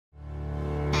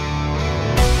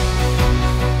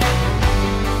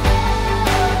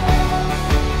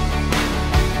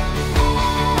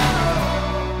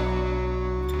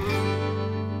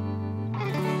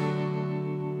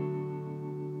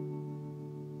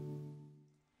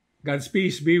God's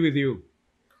peace be with you.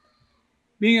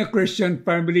 Being a Christian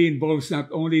family involves not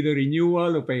only the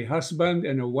renewal of a husband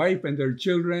and a wife and their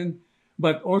children,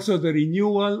 but also the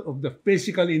renewal of the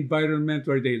physical environment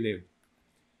where they live.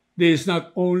 This is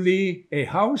not only a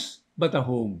house, but a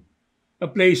home, a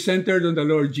place centered on the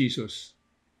Lord Jesus.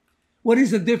 What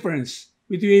is the difference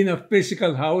between a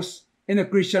physical house and a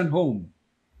Christian home?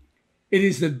 It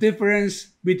is the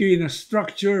difference between a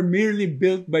structure merely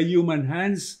built by human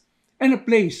hands and a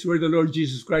place where the Lord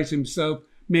Jesus Christ himself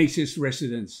makes his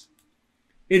residence.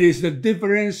 It is the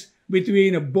difference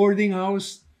between a boarding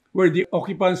house where the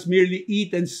occupants merely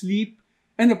eat and sleep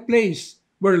and a place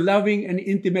where loving and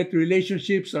intimate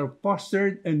relationships are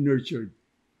fostered and nurtured.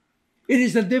 It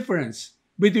is the difference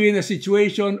between a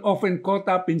situation often caught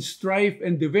up in strife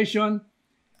and division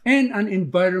and an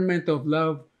environment of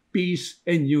love, peace,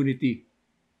 and unity.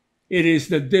 It is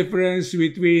the difference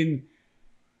between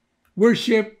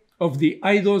worship of the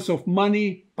idols of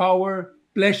money, power,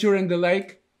 pleasure, and the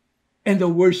like, and the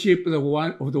worship of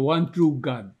the one true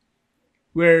God,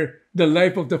 where the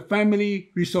life of the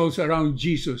family revolves around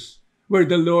Jesus, where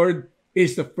the Lord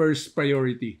is the first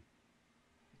priority.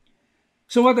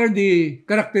 So what are the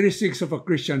characteristics of a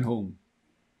Christian home?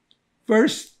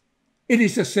 First, it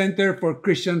is a center for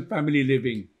Christian family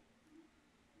living.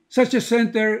 Such a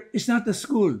center is not a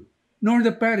school, nor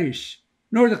the parish,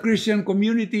 nor the Christian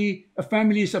community a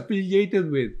family is affiliated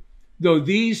with, though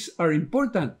these are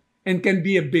important and can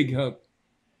be a big help.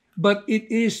 But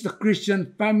it is the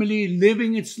Christian family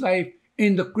living its life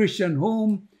in the Christian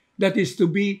home that is to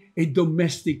be a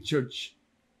domestic church.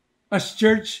 As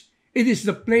church, it is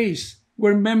the place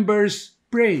where members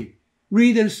pray,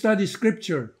 read and study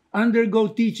scripture, undergo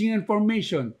teaching and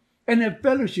formation, and have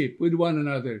fellowship with one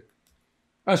another.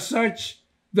 As such,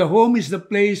 the home is the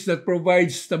place that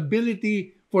provides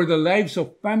stability for the lives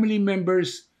of family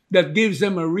members, that gives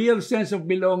them a real sense of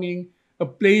belonging, a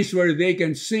place where they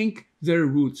can sink their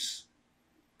roots.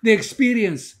 They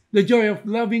experience the joy of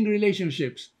loving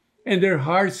relationships, and their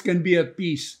hearts can be at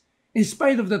peace in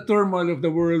spite of the turmoil of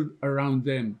the world around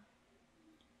them.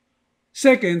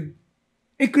 Second,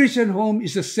 a Christian home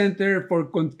is a center for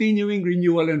continuing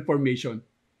renewal and formation.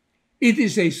 It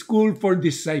is a school for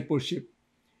discipleship.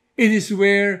 It is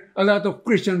where a lot of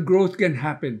Christian growth can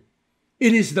happen.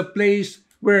 It is the place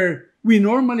where we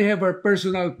normally have our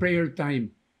personal prayer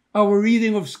time, our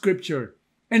reading of scripture,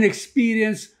 and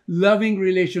experience loving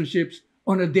relationships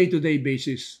on a day-to-day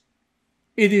basis.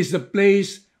 It is the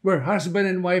place where husband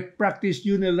and wife practice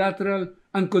unilateral,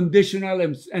 unconditional,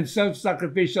 and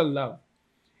self-sacrificial love.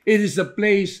 It is the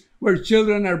place where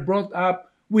children are brought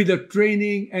up with the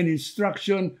training and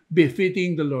instruction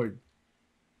befitting the Lord.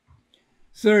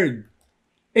 Third,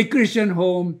 a Christian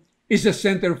home is a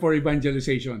center for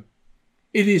evangelization.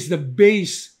 It is the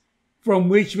base from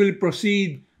which will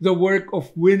proceed the work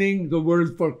of winning the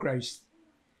world for Christ.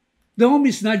 The home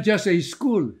is not just a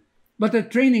school, but a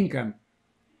training camp.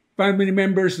 Family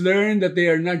members learn that they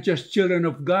are not just children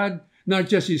of God, not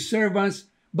just His servants,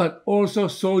 but also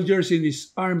soldiers in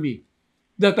His army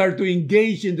that are to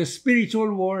engage in the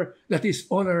spiritual war that is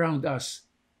all around us.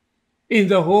 In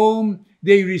the home,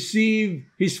 they receive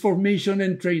His formation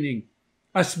and training.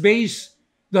 As base,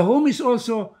 the home is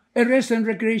also a rest and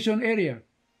recreation area.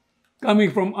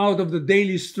 Coming from out of the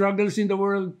daily struggles in the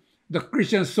world, the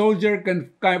Christian soldier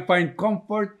can find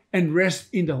comfort and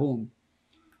rest in the home.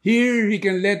 Here he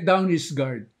can let down his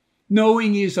guard,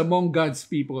 knowing he is among God's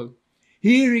people.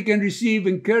 Here he can receive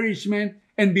encouragement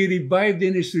and be revived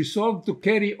in his resolve to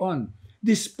carry on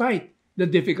despite the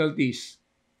difficulties.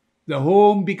 The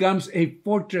home becomes a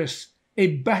fortress,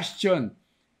 a bastion,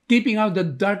 keeping out the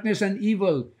darkness and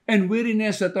evil and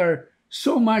weariness that are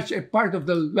so much a part of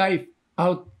the life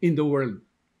out in the world.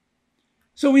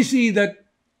 So we see that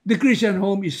the Christian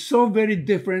home is so very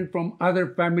different from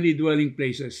other family dwelling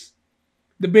places.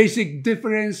 The basic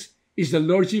difference is the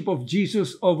lordship of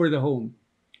Jesus over the home.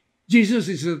 Jesus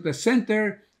is at the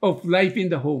center of life in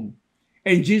the home,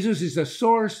 and Jesus is the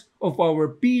source of our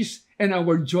peace and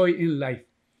our joy in life.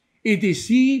 It is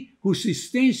He who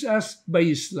sustains us by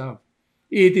His love.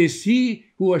 It is He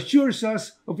who assures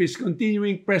us of His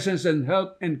continuing presence and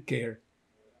help and care.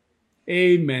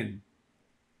 Amen.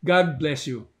 God bless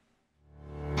you.